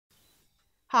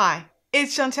Hi,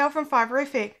 it's Chantel from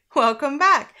Fiberific. Welcome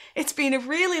back. It's been a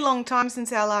really long time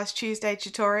since our last Tuesday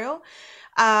tutorial.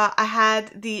 I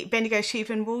had the Bendigo Sheep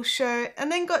and Wool show and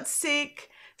then got sick,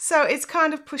 so it's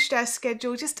kind of pushed our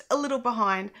schedule just a little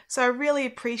behind. So I really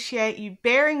appreciate you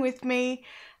bearing with me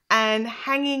and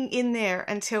hanging in there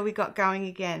until we got going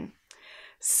again.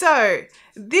 So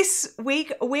this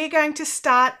week we're going to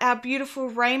start our beautiful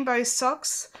rainbow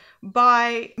socks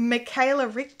by Michaela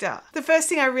Richter. The first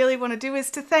thing I really want to do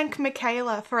is to thank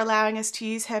Michaela for allowing us to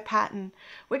use her pattern.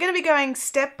 We're going to be going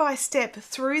step by step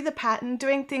through the pattern,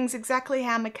 doing things exactly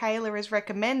how Michaela has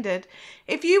recommended.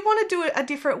 If you want to do it a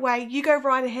different way, you go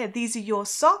right ahead. These are your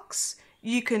socks.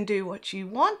 You can do what you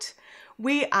want.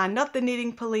 We are not the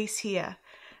knitting police here.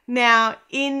 Now,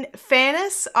 in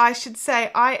fairness, I should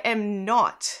say I am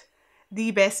not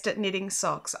the best at knitting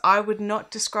socks. I would not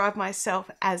describe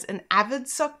myself as an avid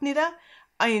sock knitter.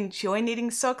 I enjoy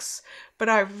knitting socks, but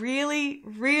I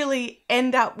really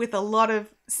end up with a lot of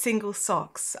single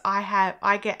socks.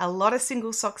 I get a lot of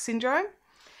single sock syndrome.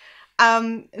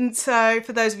 And so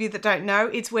for those of you that don't know,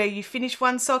 it's where you finish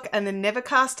one sock and then never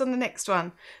cast on the next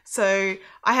one. So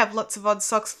I have lots of odd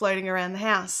socks floating around the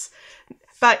house.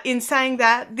 But in saying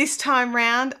that, this time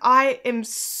round, I am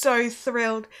so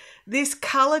thrilled. This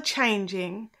color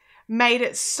changing made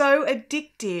it so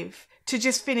addictive to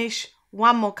just finish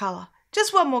one more color.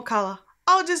 Just one more color.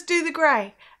 I'll just do the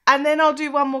gray, and then I'll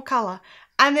do one more color,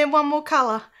 and then one more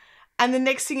color. And the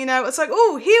next thing you know, it's like,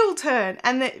 oh, heel turn.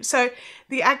 And so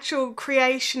the actual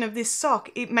creation of this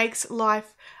sock, it makes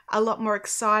life a lot more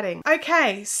exciting.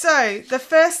 Okay, so the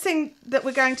first thing that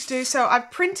we're going to do, so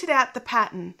I've printed out the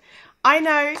pattern. I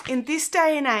know in this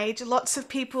day and age, lots of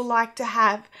people like to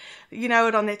have, you know,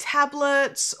 it on their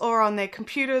tablets or on their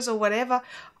computers or whatever.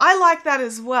 I like that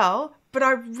as well, but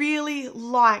I really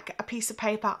like a piece of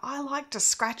paper. I like to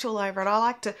scratch all over it. I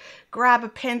like to grab a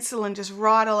pencil and just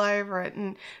write all over it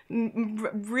and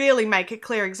really make it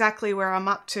clear exactly where I'm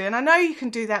up to. And I know you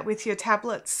can do that with your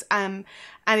tablets, and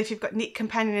if you've got Knit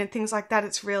Companion and things like that,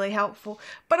 it's really helpful.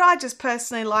 But I just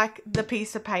personally like the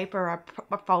piece of paper.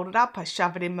 I fold it up, I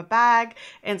shove it in my bag,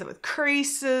 ends up with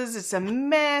creases, it's a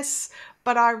mess,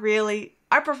 but I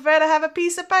prefer to have a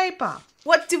piece of paper.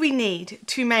 What do we need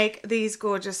to make these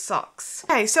gorgeous socks?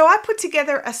 Okay, so I put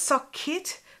together a sock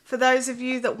kit for those of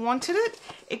you that wanted it.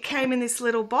 It came in this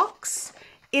little box.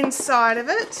 Inside of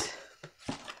it,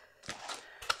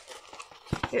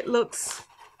 it looks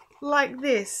like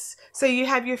this. So you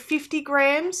have your 50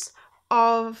 grams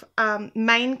of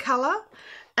main color,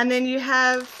 and then you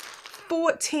have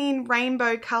 14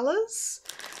 rainbow colors.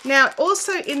 Now,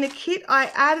 also in the kit,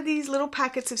 I added these little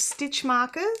packets of stitch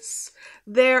markers.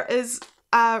 There is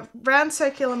round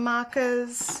circular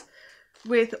markers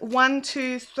with 1,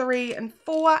 2, 3, and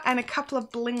 4, and a couple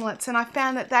of blinglets. And I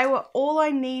found that they were all I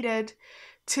needed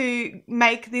to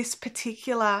make this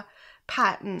particular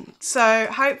pattern. So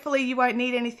hopefully you won't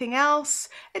need anything else.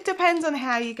 It depends on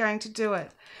how you're going to do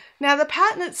it. Now, the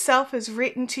pattern itself is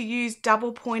written to use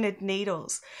double pointed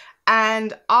needles.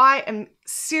 And I am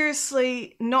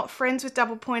seriously not friends with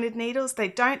double pointed needles. They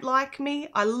don't like me.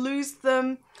 I lose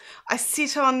them. I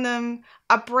sit on them.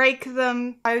 I break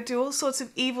them. I do all sorts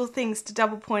of evil things to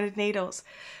double pointed needles.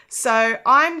 So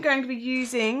I'm going to be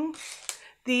using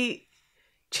the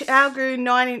ChowGoo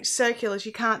 9-inch circulars.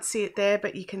 You can't see it there,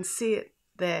 but you can see it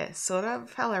there, sort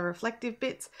of. Hello, reflective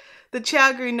bits. The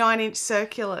ChowGoo 9-inch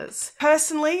circulars.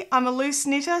 Personally, I'm a loose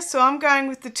knitter, so I'm going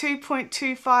with the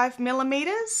 2.25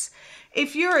 millimeters.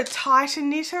 If you're a tighter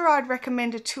knitter, I'd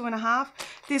recommend a 2.5.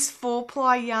 This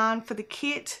 4-ply yarn for the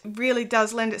kit really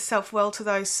does lend itself well to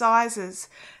those sizes.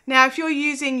 Now, if you're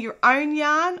using your own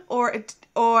yarn or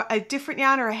a different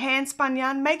yarn or a hand spun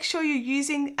yarn, make sure you're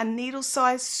using a needle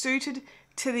size suited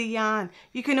to the yarn.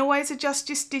 You can always adjust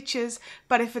your stitches,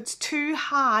 but if it's too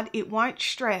hard, it won't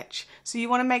stretch. So you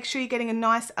want to make sure you're getting a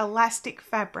nice elastic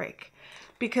fabric,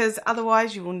 because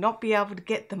otherwise you will not be able to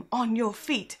get them on your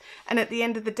feet. And at the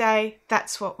end of the day,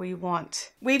 that's what we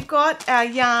want. We've got our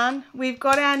yarn, we've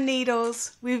got our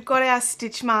needles, we've got our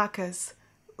stitch markers.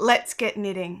 Let's get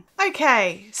knitting.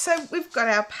 Okay, so we've got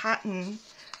our pattern.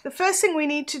 The first thing we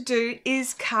need to do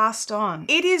is cast on.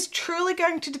 It is truly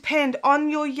going to depend on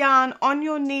your yarn, on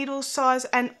your needle size,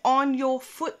 and on your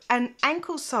foot and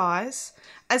ankle size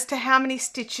as to how many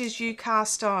stitches you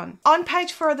cast on. On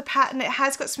page 4 of the pattern, it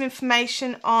has got some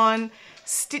information on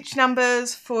stitch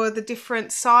numbers for the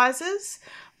different sizes,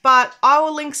 but I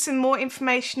will link some more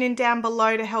information in down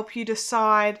below to help you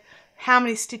decide how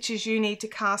many stitches you need to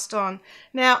cast on.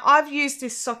 Now, I've used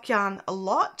this sock yarn a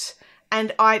lot,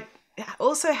 and I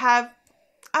also have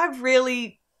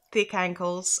really thick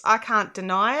ankles. I can't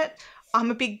deny it. I'm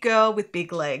a big girl with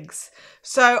big legs.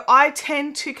 So I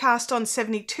tend to cast on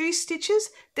 72 stitches,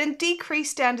 then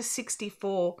decrease down to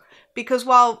 64, because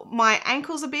while my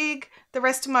ankles are big, the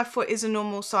rest of my foot is a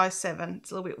normal size 7.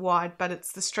 It's a little bit wide, but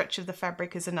it's the stretch of the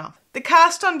fabric is enough. The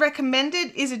cast on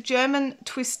recommended is a German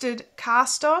twisted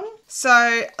cast on.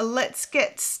 So let's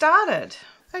get started.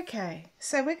 Okay,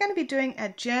 so we're going to be doing a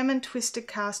German twisted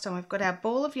cast on. We've got our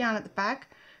ball of yarn at the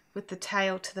back with the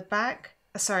tail to the back.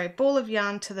 Ball of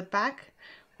yarn to the back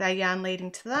with our yarn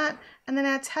leading to that, and then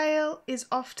our tail is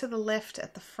off to the left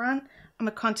at the front. I'm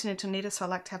a continental knitter, so I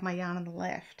like to have my yarn on the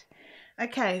left.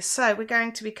 Okay, so we're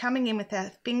going to be coming in with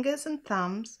our fingers and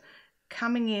thumbs,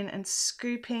 coming in and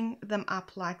scooping them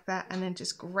up like that, and then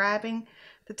just grabbing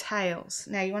the tails.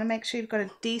 Now you want to make sure you've got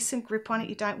a decent grip on it.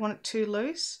 You don't want it too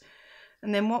loose.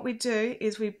 And then what we do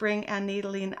is we bring our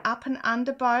needle in up and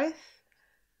under both,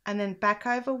 and then back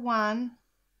over one,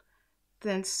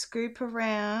 then scoop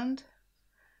around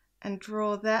and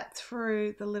draw that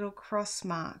through the little cross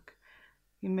mark.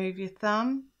 You move your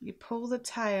thumb, you pull the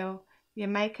tail, you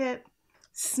make it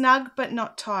snug but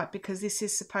not tight, because this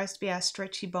is supposed to be our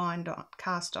stretchy bind on,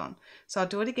 cast on. So I'll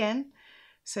do it again.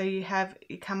 So you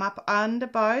come up under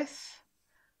both,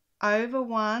 over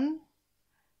one,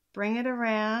 bring it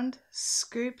around,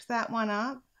 scoop that one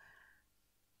up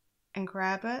and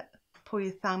grab it, pull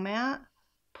your thumb out,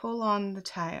 pull on the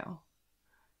tail.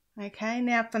 Okay,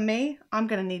 now for me, I'm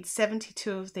going to need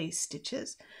 72 of these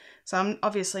stitches. So I'm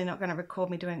obviously not going to record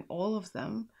me doing all of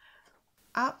them.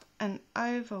 Up and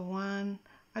over one.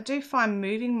 I do find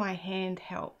moving my hand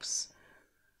helps.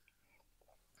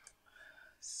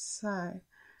 So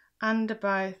under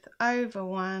both, over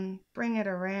one, bring it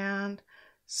around,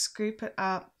 scoop it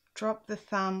up, drop the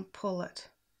thumb, pull it.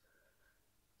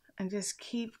 And just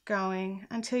keep going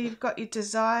until you've got your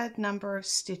desired number of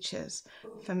stitches.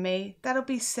 For me, that'll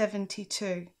be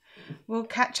 72. We'll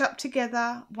catch up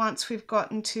together once we've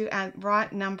gotten to our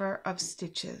right number of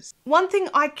stitches. One thing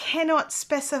I cannot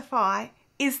specify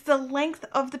is the length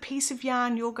of the piece of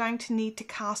yarn you're going to need to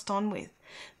cast on with.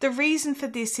 The reason for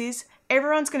this is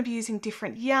everyone's going to be using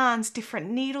different yarns, different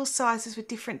needle sizes with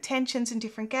different tensions and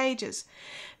different gauges.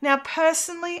 Now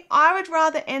personally, I would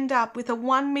rather end up with a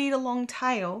 1 meter long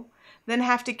tail than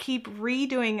have to keep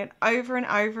redoing it over and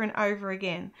over and over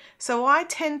again. So I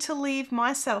tend to leave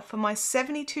myself, for my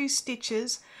 72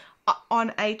 stitches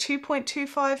on a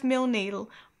 2.25mm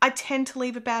needle, I tend to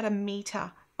leave about 1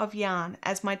 meter of yarn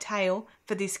as my tail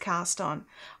for this cast on.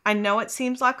 I know it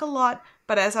seems like a lot,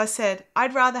 but as I said,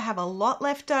 I'd rather have a lot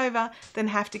left over than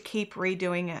have to keep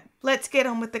redoing it. Let's get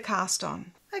on with the cast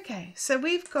on. Okay, so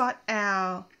we've got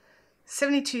our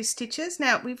 72 stitches.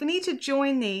 Now we need to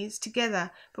join these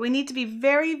together, but we need to be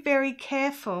very, very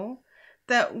careful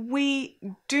that we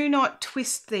do not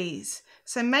twist these.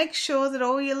 So make sure that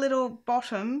all your little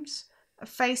bottoms are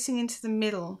facing into the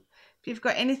middle. If you've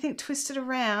got anything twisted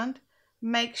around,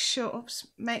 make sure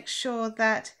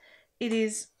that it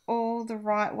is all the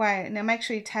right way. Now make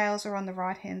sure your tails are on the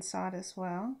right hand side as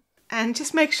well. And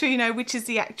just make sure you know which is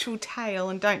the actual tail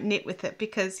and don't knit with it,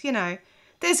 because you know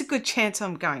there's a good chance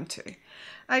I'm going to.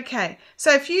 Okay,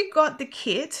 so if you've got the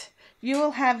kit, you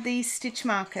will have these stitch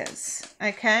markers,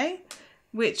 okay,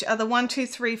 which are the 1, 2,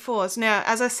 3, 4s. Now,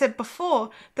 as I said before,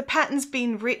 the pattern's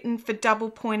been written for double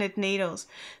pointed needles.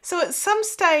 So at some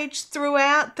stage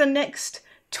throughout the next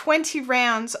 20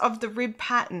 rounds of the rib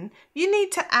pattern, you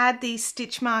need to add these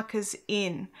stitch markers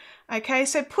in. Okay,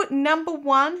 so put number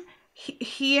 1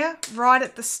 here right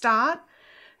at the start,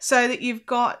 so that you've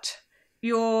got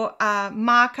your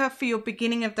marker for your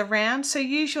beginning of the round. So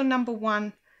use your number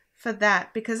 1 for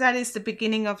that, because that is the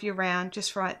beginning of your round,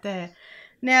 just right there.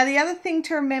 Now the other thing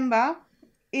to remember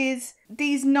is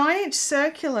these 9-inch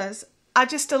circulars are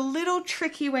just a little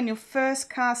tricky when you're first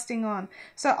casting on.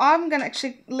 So I'm going to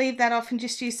actually leave that off and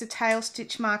just use the tail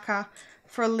stitch marker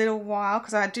for a little while,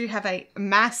 because I do have a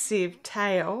massive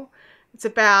tail. It's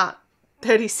about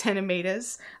 30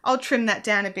 centimeters. I'll trim that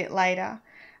down a bit later.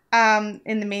 In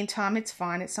the meantime, it's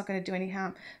fine. It's not going to do any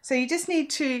harm. So you just need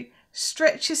to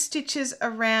stretch your stitches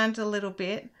around a little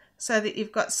bit so that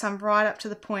you've got some right up to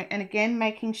the point. And again,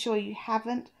 making sure you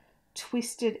haven't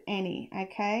twisted any,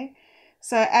 okay?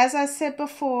 So as I said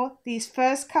before, these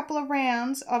first couple of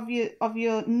rounds of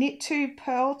your knit 2,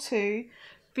 purl 2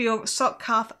 for your sock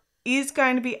cuff is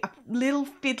going to be a little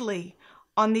fiddly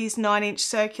on these 9-inch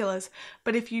circulars,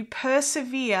 but if you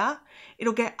persevere,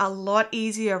 it'll get a lot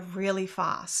easier really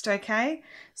fast, okay?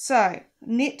 So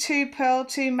knit 2, purl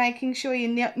 2, making sure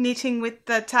you're knitting with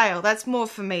the tail. That's more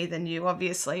for me than you,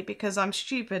 obviously, because I'm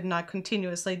stupid and I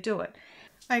continuously do it.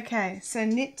 Okay, so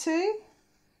knit 2,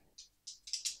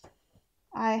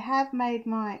 I have made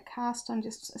my cast on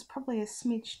just, it's probably a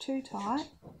smidge too tight,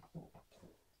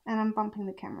 and I'm bumping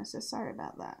the camera, so sorry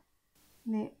about that.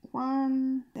 Knit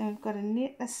one, then we've got to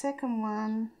knit a second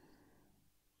one,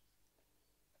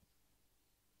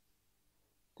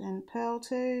 then purl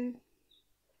two,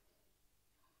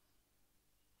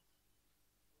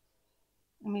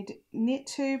 and we knit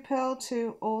two, purl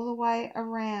two all the way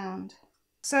around.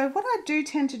 So what I do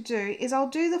tend to do is I'll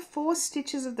do the 4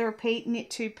 stitches of the repeat,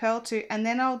 knit 2, purl 2, and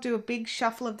then I'll do a big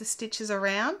shuffle of the stitches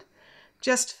around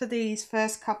just for these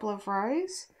first couple of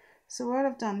rows. So what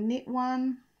I've done, knit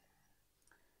 1,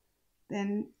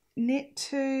 then knit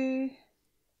 2,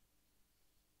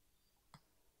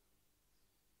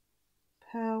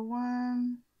 purl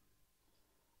 1,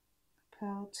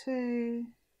 purl 2,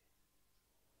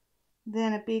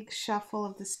 then a big shuffle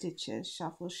of the stitches,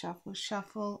 shuffle, shuffle,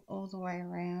 shuffle all the way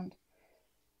around.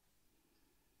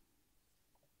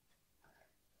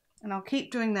 And I'll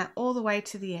keep doing that all the way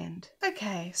to the end.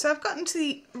 Okay, so I've gotten to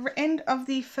the end of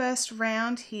the first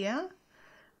round here.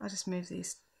 I'll just move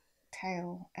this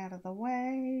tail out of the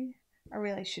way. I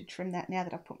really should trim that now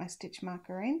that I've put my stitch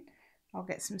marker in. I'll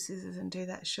get some scissors and do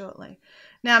that shortly.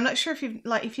 Now, I'm not sure if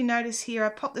you notice here, I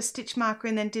popped the stitch marker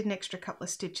and then did an extra couple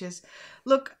of stitches.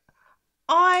 Look,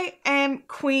 I am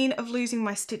queen of losing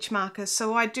my stitch markers,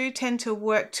 so I do tend to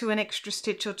work to an extra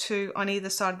stitch or 2 on either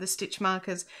side of the stitch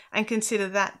markers and consider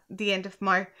that the end of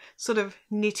my sort of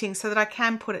knitting so that I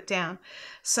can put it down.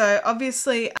 So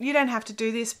obviously you don't have to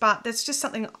do this, but that's just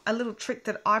something, a little trick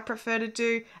that I prefer to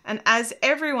do. And as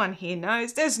everyone here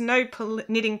knows, there's no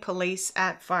knitting police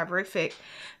at Fiberific.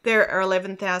 There are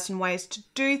 11,000 ways to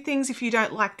do things. If you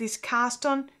don't like this cast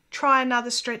on, try another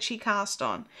stretchy cast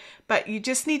on, but you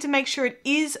just need to make sure it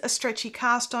is a stretchy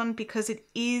cast on because it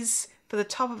is for the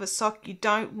top of a sock. You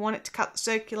don't want it to cut the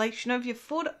circulation of your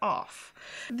foot off.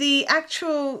 The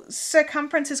actual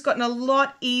circumference has gotten a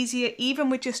lot easier even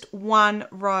with just 1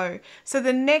 row. So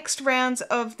the next rounds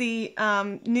of the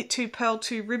knit 2, purl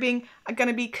 2 ribbing are going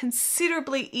to be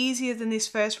considerably easier than this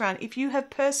first round. If you have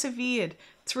persevered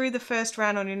through the first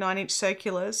round on your 9-inch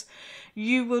circulars,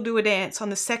 you will do a dance on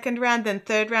the second round, then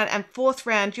third round, and fourth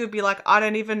round you'll be like, I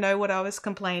don't even know what I was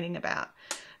complaining about.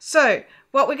 So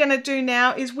what we're going to do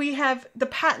now is we have, the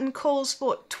pattern calls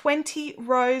for 20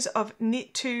 rows of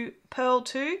knit 2, purl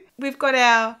 2. We've got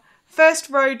our first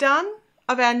row done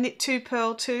of our knit 2,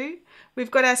 purl 2.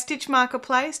 We've got our stitch marker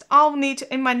placed. I'll need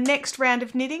to, in my next round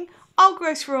of knitting, I'll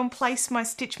go through and place my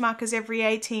stitch markers every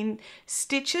 18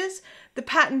 stitches. The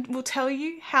pattern will tell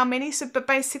you how many, so but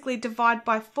basically divide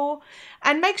by 4,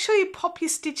 and make sure you pop your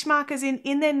stitch markers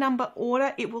in their number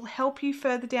order. It will help you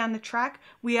further down the track.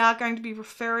 We are going to be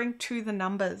referring to the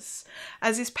numbers.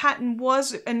 As this pattern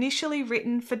was initially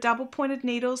written for double pointed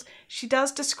needles, she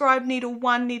does describe needle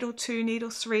 1, needle 2, needle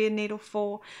 3 and needle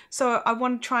 4. So I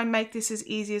want to try and make this as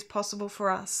easy as possible for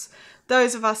us,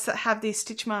 those of us that have these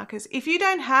stitch markers. If you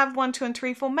don't have 1, 2 and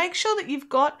 3, 4, make sure that you've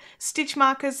got stitch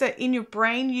markers that in your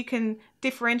brain you can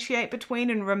differentiate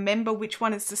between and remember which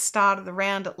one is the start of the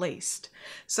round at least.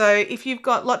 So if you've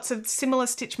got lots of similar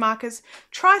stitch markers,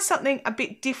 try something a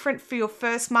bit different for your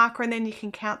first marker and then you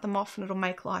can count them off and it'll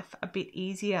make life a bit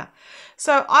easier.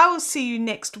 So I will see you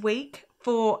next week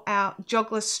for our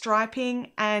jogless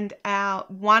striping and our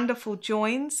wonderful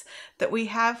joins that we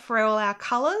have for all our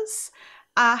colours.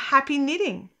 Happy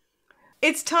knitting!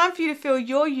 It's time for you to fill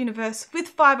your universe with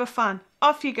fibre fun.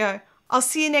 Off you go. I'll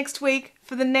see you next week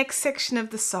for the next section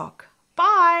of the sock.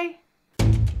 Bye!